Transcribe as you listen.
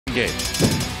Engage.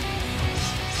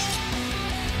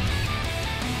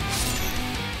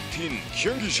 Pin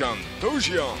Kyungishan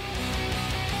Dojian.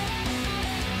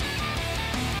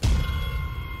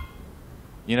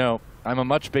 You know, I'm a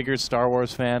much bigger Star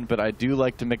Wars fan, but I do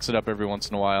like to mix it up every once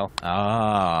in a while.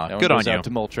 Ah, good on you. Out to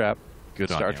Mole.Trap. Good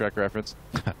on Star you. Trek reference.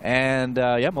 And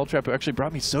yeah, Mole.Trap actually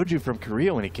brought me soju from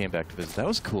Korea when he came back to visit. That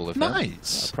was cool of him.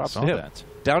 Nice. Props Saw to him. that.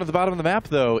 Down at the bottom of the map,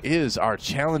 though, is our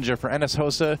challenger for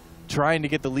NSHoSeo, trying to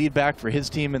get the lead back for his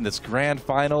team in this grand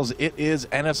finals. It is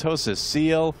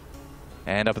NSHoSeo.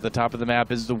 And up at the top of the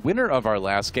map is the winner of our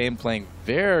last game, playing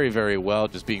very, very well,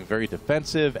 just being very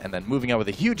defensive, and then moving out with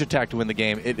a huge attack to win the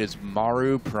game. It is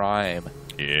Maru.Prime.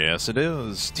 Yes, it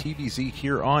is. TVZ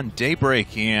here on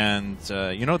Daybreak. And,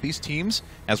 you know, these teams,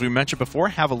 as we mentioned before,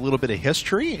 have a little bit of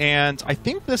history. And I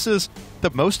think this is the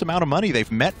most amount of money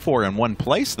they've met for in one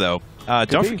place, though.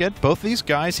 Don't forget, both these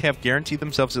guys have guaranteed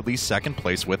themselves at least second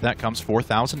place. With that comes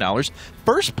 $4,000.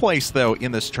 First place, though,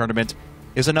 in this tournament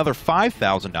is another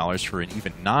 $5,000 for an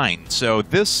even 9. So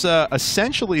this,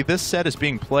 essentially, this set is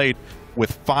being played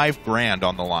with $5 grand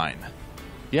on the line.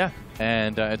 Yeah,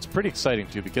 and it's pretty exciting,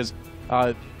 too, because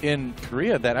in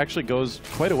Korea, that actually goes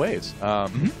quite a ways.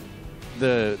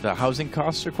 The housing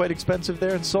costs are quite expensive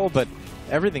there in Seoul, but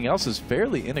everything else is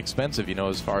fairly inexpensive, you know,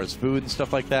 as far as food and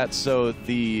stuff like that. So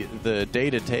the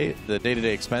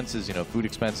day-to-day expenses, you know, food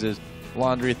expenses,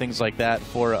 laundry, things like that,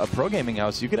 for a pro gaming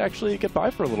house, you could actually get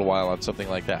by for a little while on something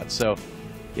like that. So,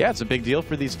 yeah, it's a big deal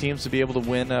for these teams to be able to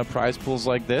win prize pools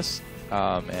like this,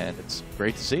 and it's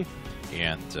great to see.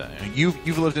 And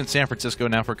you've lived in San Francisco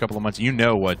now for a couple of months. You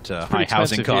know what high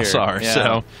housing costs are. Yeah,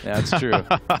 so yeah, that's true.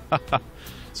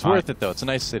 It's worth it, though. It's a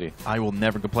nice city. I will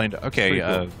never complain. Okay,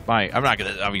 cool. I'm not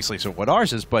going to obviously say what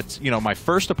ours is, but you know, my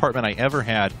first apartment I ever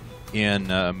had in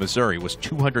Missouri was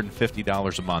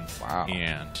 $250 a month. Wow,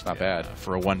 and not bad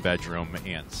for a one-bedroom.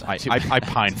 And I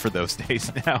pine for those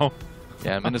days now.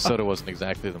 Yeah, Minnesota wasn't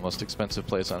exactly the most expensive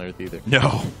place on earth either.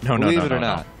 No. Believe it or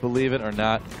not. Believe it or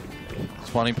not.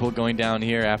 Spawning pool going down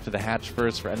here after the hatch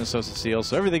first for NSHoSeo,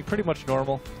 so everything pretty much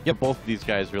normal. Yep, both of these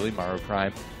guys really.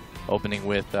 Maru.Prime opening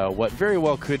with what very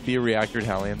well could be a reactored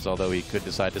Hellions, although he could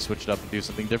decide to switch it up and do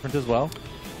something different as well.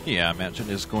 Yeah, I imagine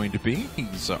is going to be.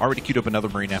 He's already queued up another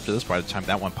Marine after this. By the time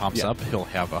that one pops up, he'll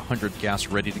have 100 gas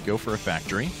ready to go for a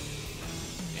factory.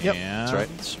 Yep, and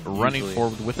that's right. Running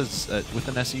forward with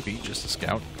an SEV, just a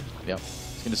scout. Yep. I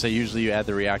was going to say, usually you add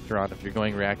the reactor on if you're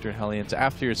going reactor Hellions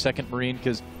after your second Marine,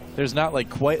 because there's not like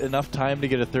quite enough time to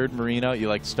get a third Marine out. You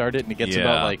like start it and it gets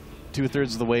about like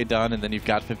 2/3 of the way done, and then you've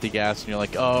got 50 gas, and you're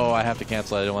like, oh, I have to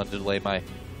cancel. I don't want to delay my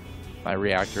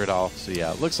reactor at all. So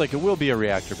yeah, it looks like it will be a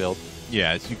reactor build.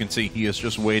 Yeah, as you can see, he is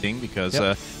just waiting because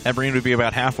that Marine would be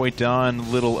about halfway done, a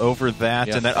little over that,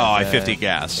 and then, I 50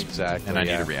 gas. Exactly. And I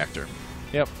need a reactor.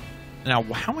 Yep. Now,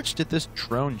 how much did this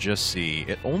drone just see?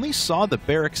 It only saw the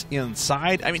barracks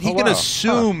inside. I mean, he can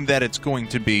assume that it's going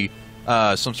to be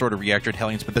some sort of reactored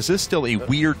Hellions, but this is still a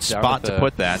weird spot to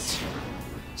put that.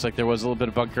 Looks like there was a little bit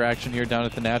of bunker action here down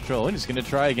at the natural, and he's going to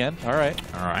try again. All right.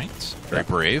 All right. Very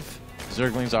brave.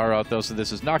 Zerglings are out, though, so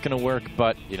this is not going to work,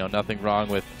 but, you know, nothing wrong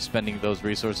with spending those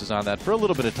resources on that for a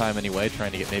little bit of time anyway,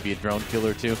 trying to get maybe a drone kill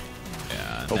or two.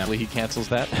 Yeah. Hopefully he cancels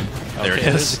that. There it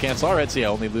is. Cancel. All right, so yeah,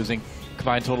 only losing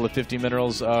combined total of 50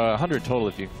 minerals, 100 total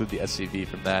if you include the SCV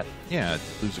from that. Yeah,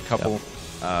 lose a couple,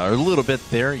 a little bit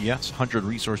there. Yes, 100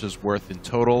 resources worth in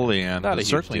total, and not a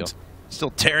huge deal.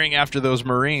 Still tearing after those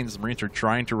Marines. The Marines are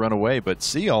trying to run away, but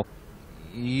Seal,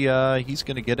 he's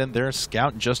going to get in there,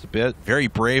 scout in just a bit. Very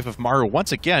brave of Maru.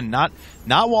 Once again, not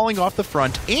walling off the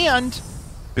front and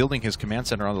building his command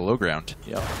center on the low ground.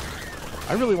 Yeah.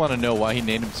 I really want to know why he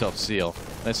named himself Seal.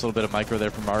 Nice little bit of micro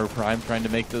there from Maru.Prime, trying to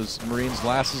make those Marines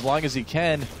last as long as he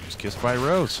can. Just kissed by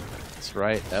Rose. That's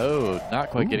right. Oh, not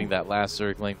quite getting that last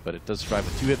Zergling, but it does survive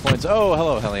with 2 hit points. Oh,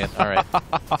 hello, Hellion. All right.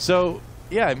 So,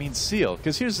 yeah, I mean, Seal.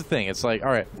 Because here's the thing. It's like,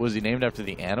 all right, was he named after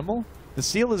the animal? The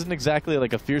seal isn't exactly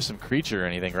like a fearsome creature or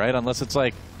anything, right? Unless it's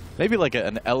like, maybe like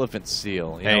an elephant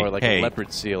seal, you know, or like a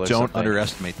leopard seal or something. Don't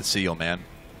underestimate the seal, man.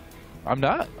 I'm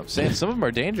not. I'm saying some of them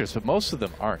are dangerous, but most of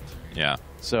them aren't. Yeah.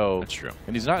 So that's true.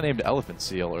 And he's not named Elephant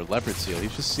Seal or Leopard Seal.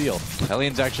 He's just Seal.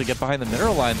 Hellions actually get behind the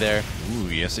mineral line there. Ooh,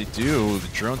 yes they do. The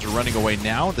drones are running away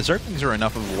now. The Zerglings are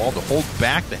enough of a wall to hold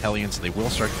back the Hellions. They will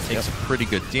start to take some pretty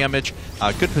good damage.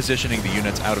 Good positioning the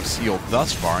units out of Seal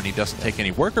thus far, and he doesn't take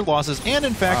any worker losses, and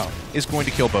in fact is going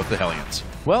to kill both the Hellions.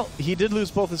 Well, he did lose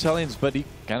both his Hellions, but he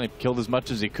kind of killed as much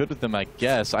as he could with them, I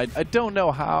guess. I don't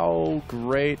know how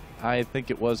great I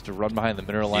think it was to run behind the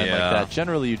mineral line like that.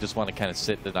 Generally, you just want to kind of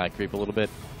sit and deny creep a little bit.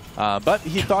 But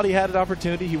he thought he had an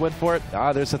opportunity. He went for it.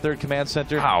 There's the third command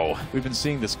center. Wow. We've been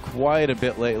seeing this quite a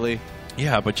bit lately.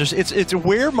 Yeah, but just it's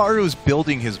where Maru's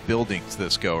building his buildings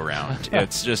this go around.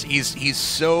 It's just he's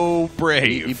so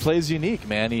brave. He plays unique,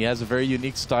 man. He has a very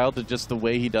unique style to just the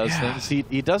way he does things.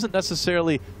 He doesn't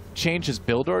necessarily change his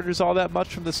build orders all that much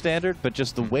from the standard, but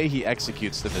just the way he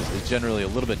executes them is generally a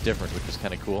little bit different, which is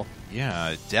kind of cool.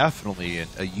 Yeah, definitely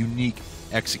a unique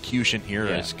execution here.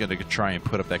 Yeah. Is going to try and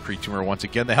put up that creep tumor once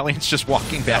again. The Hellions just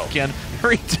walking back in,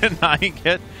 very denying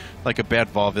it, like a bad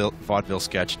vaudeville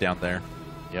sketch down there.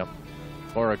 Yep.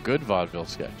 Or a good vaudeville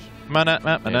sketch.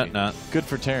 Good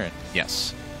for Terran.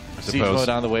 Yes. Siege mode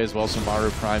on the way as well, so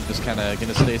Maru.Prime just kind of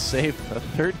going to stay safe. A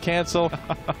third cancel.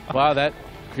 Wow, that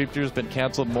creature's been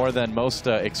canceled more than most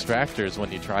extractors when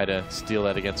you try to steal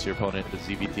that against your opponent with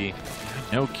ZVT.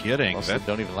 No kidding. Most of them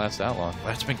don't even last that long.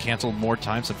 That's been canceled more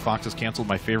times than Fox has canceled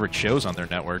my favorite shows on their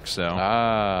network, so.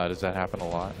 Ah, does that happen a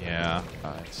lot? Yeah.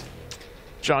 Nice.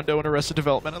 John Doe in Arrested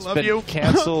Development, I love you. It's been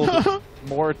canceled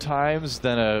more times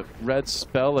than a red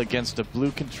spell against a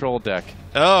blue control deck.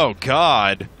 Oh,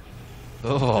 God.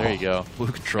 Oh, there you go.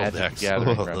 Blue control decks. Yeah.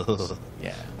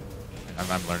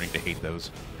 I'm learning to hate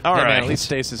those. All right. Man, at least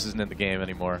Stasis isn't in the game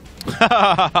anymore.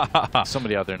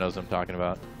 Somebody out there knows what I'm talking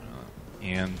about.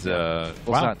 And, well, it's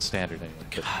not standard anymore.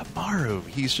 God, Maru,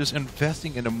 he's just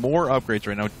investing into more upgrades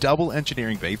right now. Double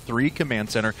engineering bay, 3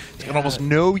 command center. He's got almost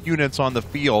no units on the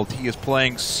field. He is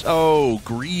playing so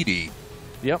greedy.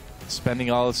 Yep,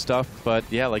 spending all his stuff. But,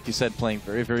 yeah, like you said, playing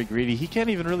very, very greedy. He can't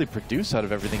even really produce out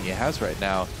of everything he has right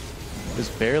now.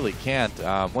 Just barely can't.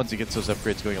 Once he gets those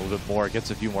upgrades going a little bit more, gets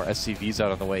a few more SCVs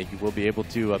out on the way, he will be able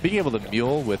to... being able to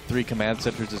mule with 3 command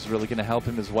centers is really going to help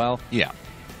him as well. Yeah.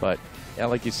 But... yeah,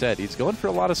 like you said, he's going for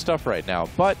a lot of stuff right now.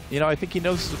 But, you know, I think he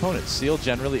knows his opponent. Seal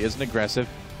generally isn't aggressive.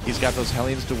 He's got those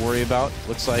Hellions to worry about.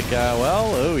 Looks like, well,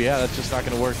 oh, yeah, that's just not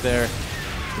going to work there.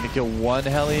 Going to kill 1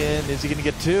 Hellion. Is he going to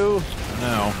get 2?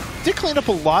 No. Did clean up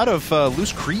a lot of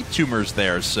loose creep tumors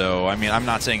there, so, I mean, I'm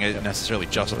not saying it necessarily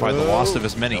justified the loss of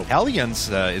as many Hellions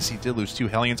as he did lose 2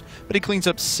 Hellions, but he cleans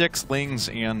up 6 Lings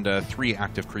and 3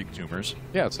 active creep tumors.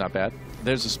 Yeah, it's not bad.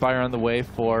 There's a Spire on the way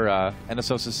for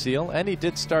NSHoSeo, and he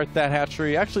did start that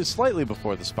hatchery actually slightly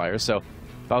before the Spire, so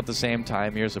about the same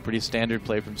time. Here's a pretty standard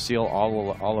play from Seal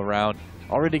all around.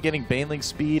 Already getting Baneling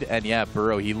speed, and yeah,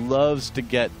 Burrow. He loves to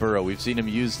get Burrow. We've seen him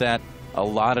use that a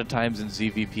lot of times in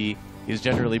ZVP. He's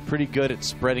generally pretty good at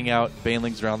spreading out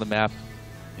Banelings around the map.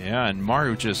 Yeah, and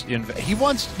Maru just he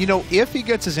wants, you know, if he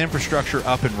gets his infrastructure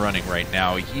up and running right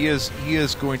now, he is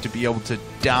going to be able to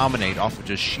dominate off of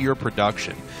just sheer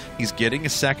production. He's getting a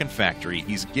second factory.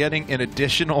 He's getting an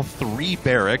additional 3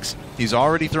 barracks. He's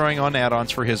already throwing on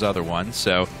add-ons for his other one.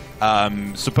 So,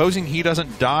 supposing he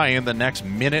doesn't die in the next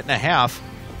minute and a half,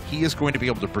 he is going to be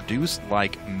able to produce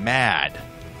like mad.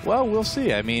 Well, we'll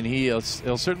see. I mean, he'll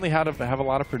certainly have a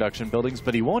lot of production buildings,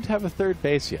 but he won't have a third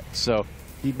base yet. So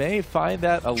he may find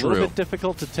that a little bit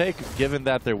difficult to take, given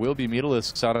that there will be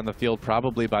Mutalisks out on the field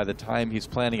probably by the time he's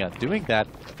planning on doing that.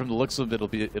 From the looks of it,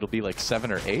 it'll be like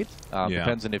 7 or 8.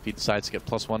 Depends on if he decides to get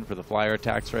 +1 for the flyer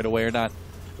attacks right away or not.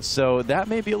 So that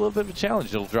may be a little bit of a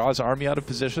challenge. It'll draw his army out of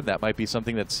position. That might be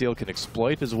something that Seal can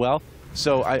exploit as well.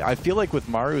 So I feel like with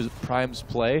Maru.Prime's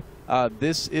play,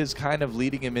 this is kind of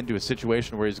leading him into a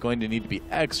situation where he's going to need to be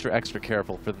extra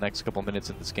careful for the next couple minutes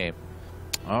in this game.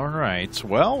 All right.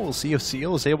 Well, we'll see if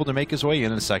Seal is able to make his way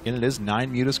in a second. It is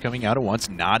 9 mutas coming out at once,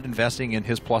 not investing in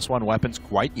his +1 weapons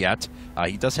quite yet.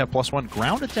 He does have +1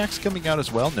 ground attacks coming out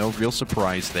as well. No real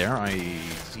surprise there.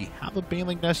 Does he have a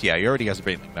Baneling Nest? Yeah, he already has a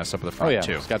Baneling Nest up at the front,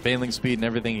 too. He's got Baneling speed and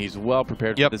everything. He's well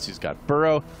prepared for this. He's got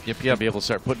Burrow. He'll be able to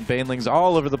start putting Banelings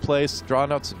all over the place,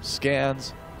 drawing out some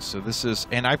scans. So this is,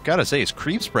 and I've got to say, his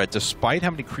creep spread, despite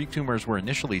how many creep tumors were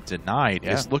initially denied,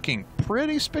 is looking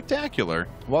pretty spectacular.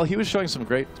 Well, he was showing some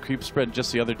great creep spread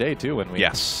just the other day, too, when we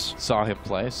saw him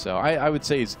play. So I would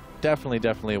say he's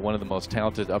definitely one of the most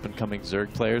talented up-and-coming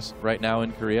Zerg players right now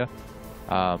in Korea.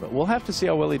 We'll have to see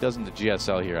how well he does in the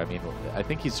GSL here. I mean, I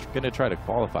think he's going to try to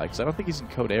qualify, because I don't think he's in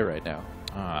Code A right now.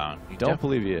 Don't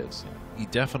believe he is. He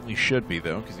definitely should be,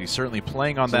 though, because he's certainly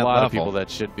playing on that level. A lot of people that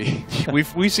should be.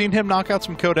 We've seen him knock out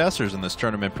some Code S'ers in this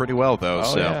tournament pretty well, though.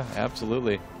 Oh, yeah,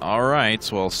 absolutely. All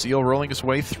right, well, Seal rolling his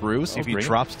way through. See if he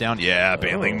drops down. Yeah,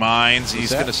 Baneling Mines.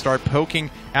 He's going to start poking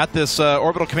at this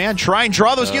orbital command. Try and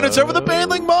draw those units over the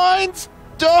Baneling Mines.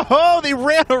 Oh, they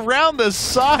ran around the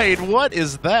side. What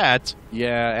is that?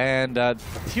 Yeah, and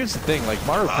here's the thing. Like,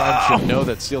 Maru.Prime should know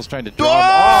that Seal's trying to draw him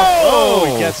off.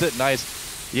 Oh, he gets it.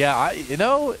 Nice. Yeah,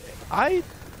 I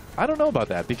don't know about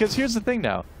that, because here's the thing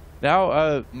now.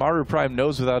 Now, Maru.Prime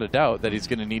knows without a doubt that he's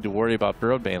going to need to worry about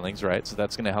burrowed Banelings, right? So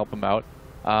that's going to help him out.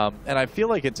 And I feel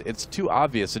like it's too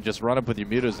obvious to just run up with your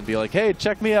mutas and be like, hey,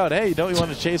 check me out. Hey, don't you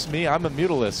want to chase me? I'm a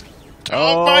Mutalisk.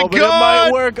 Oh my but God!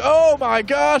 it might work. Oh my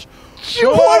gosh!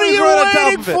 What are he's you right on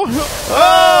waiting top of it. for?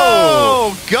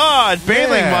 Oh God!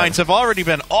 Baneling Yeah. mines have already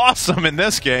been awesome in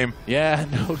this game. Yeah,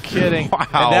 no kidding. Wow.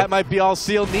 And that might be all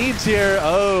Seal needs here.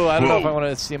 Oh, I don't know if Whoa. I want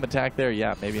to see him attack there.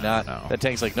 Yeah, maybe not. No. That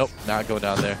tank's like, nope, not going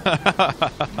down there.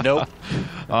 Nope.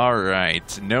 All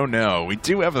right, no. We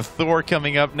do have a Thor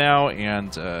coming up now,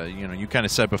 and you know, you kind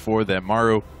of said before that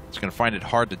Maru is going to find it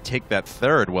hard to take that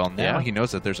third. Well, now Yeah. he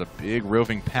knows that there's a big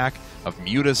roving pack of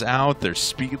Mutas out. There's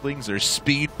Speedlings, there's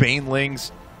Speed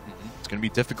Banelings. It's going to be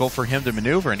difficult for him to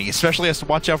maneuver, and he especially has to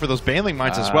watch out for those Baneling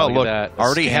mines as well. Look at that.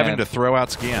 Already Scan. having to throw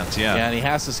out scans. Yeah, and he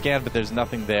has to scan, but there's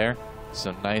nothing there.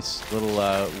 So nice little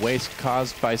waste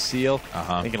caused by Seal.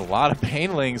 Making a lot of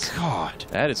Banelings. God.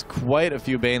 That is quite a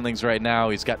few Banelings right now.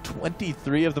 He's got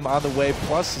 23 of them on the way,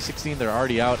 plus the 16 that are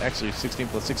already out. Actually, 16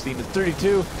 plus 16 is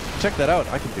 32. Check that out.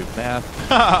 I can do math.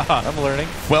 I'm learning.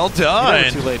 Well done.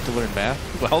 Never too late to learn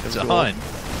math. Well That's done. cool.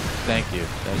 Thank you.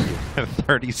 Thank you.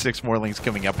 36 more links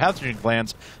coming up. Pathogen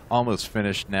glands almost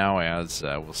finished now, as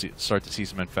we'll start to see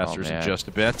some infestors in just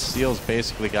a bit. Seal's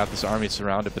basically got this army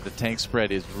surrounded, but the tank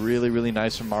spread is really, really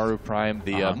nice from Maru.Prime.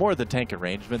 The more the tank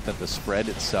arrangement than the spread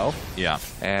itself. Yeah.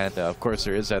 And of course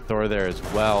there is that Thor there as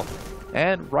well.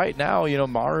 And right now, you know,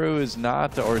 Maru is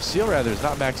not, or Seal rather, is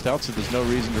not maxed out, so there's no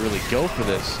reason to really go for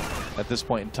this at this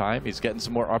point in time. He's getting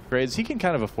some more upgrades. He can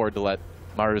kind of afford to let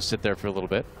Maru sit there for a little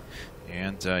bit.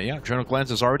 And yeah, Adrenal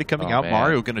Glands is already coming Oh, out. man.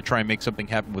 Mario going to try and make something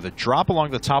happen with a drop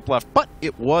along the top left, but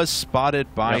it was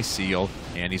spotted by Seal,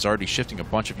 and he's already shifting a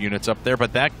bunch of units up there.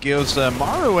 But that gives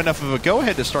Maru enough of a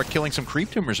go-ahead to start killing some creep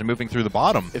tumors and moving through the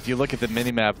bottom. If you look at the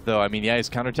minimap, though, I mean, yeah, he's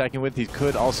counterattacking with. He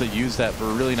could also use that for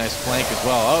a really nice flank as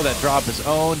well. Oh, that drop is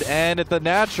owned, and at the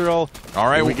natural. All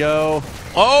right, here we go.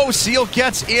 Oh, Seal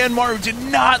gets in. Maru did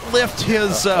not lift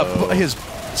his his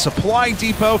supply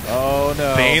depot. Oh,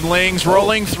 no. Banelings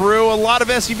rolling through. A lot of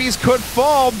SUVs could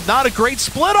fall. Not a great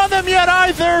split on them yet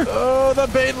either. Oh, the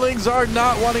Banelings are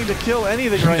not wanting to kill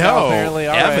anything right now, apparently.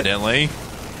 All right. Evidently.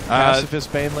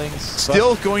 Pacifist Banelings.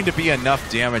 Still going to be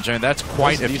enough damage. I mean, that's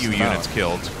quite That's a a few decent units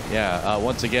killed. Yeah,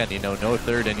 once again, you know, no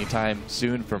third anytime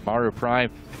soon for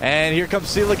Maru.Prime. And here comes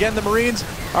Seal again. The Marines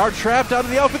are trapped out of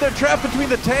the outfit. They're trapped between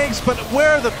the tanks, but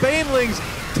where are the Banelings?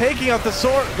 Taking out the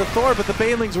Thor, but the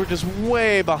Banelings were just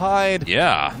way behind.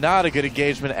 Yeah. Not a good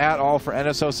engagement at all for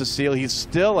NSHoSeo. He's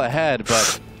still ahead,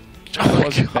 but it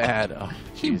wasn't bad. Oh,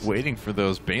 Keep waiting for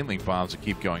those Baneling bombs to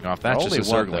keep going off. That's Only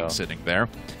just a one, Zergling though. sitting there.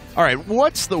 All right,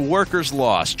 what's the workers'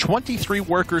 loss? 23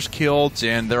 workers killed,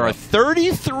 and there are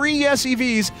 33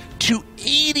 SEVs to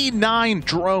 89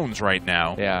 drones right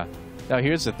now. Yeah. Now,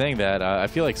 here's the thing that I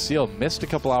feel like Seal missed a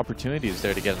couple opportunities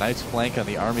there to get a nice flank on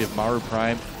the army of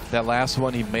Maru.Prime. That last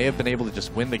one, he may have been able to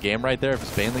just win the game right there if his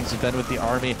Banelings had been with the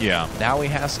army. Yeah. Now he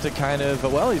has to kind of,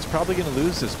 well, he's probably going to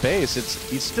lose his base.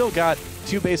 He's still got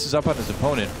 2 bases up on his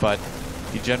opponent, but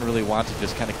you generally want to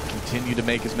just kind of continue to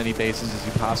make as many bases as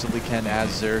you possibly can as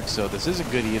Zerg, so this isn't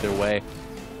good either way.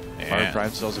 Maru.Prime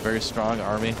still has a very strong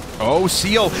army. Oh,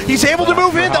 Seal. He's able to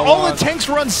move in. How All long? the tanks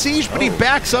were on siege, but he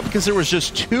backs up because there was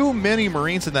just too many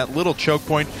Marines in that little choke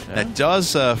point. That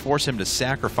does force him to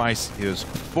sacrifice his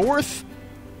 4th.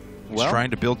 He's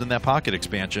trying to build in that pocket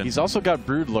expansion. He's also got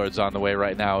Broodlords on the way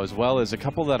right now, as well as a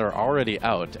couple that are already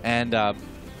out. And,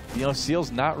 you know, Seal's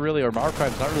not really, or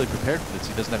Maru.Prime's not really prepared for this.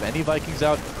 He doesn't have any Vikings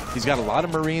out. He's got a lot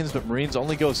of Marines, but Marines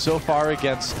only go so far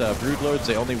against Broodlords.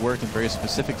 They only work in very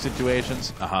specific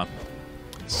situations.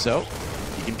 So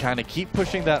he can kind of keep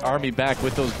pushing that army back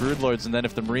with those Broodlords, and then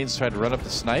if the Marines try to run up the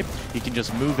snipe, he can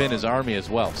just move in his army as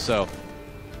well. So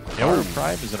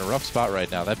Maru.Prime is in a rough spot right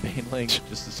now. That Baneling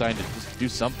just decided to just do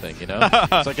something, you know?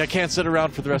 It's like, I can't sit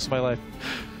around for the rest of my life.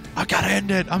 I gotta end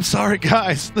it. I'm sorry,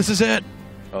 guys. This is it.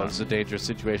 Oh, this is a dangerous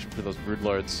situation for those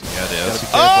Broodlords. Yeah, it is.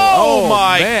 Oh,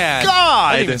 my man.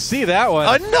 God! I didn't even see that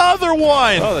one. Another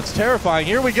one! Oh, that's terrifying.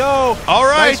 Here we go. All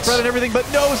right. Nice spread and everything, but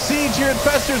no siege here.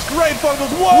 Infestors, great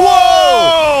fungals.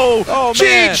 Whoa! Oh,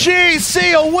 man. GG,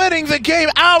 Seal winning the game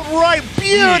outright.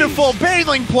 Beautiful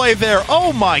Baneling play there.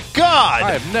 Oh, my God.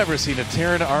 I have never seen a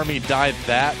Terran army die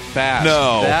that fast.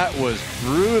 No. That was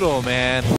brutal, man.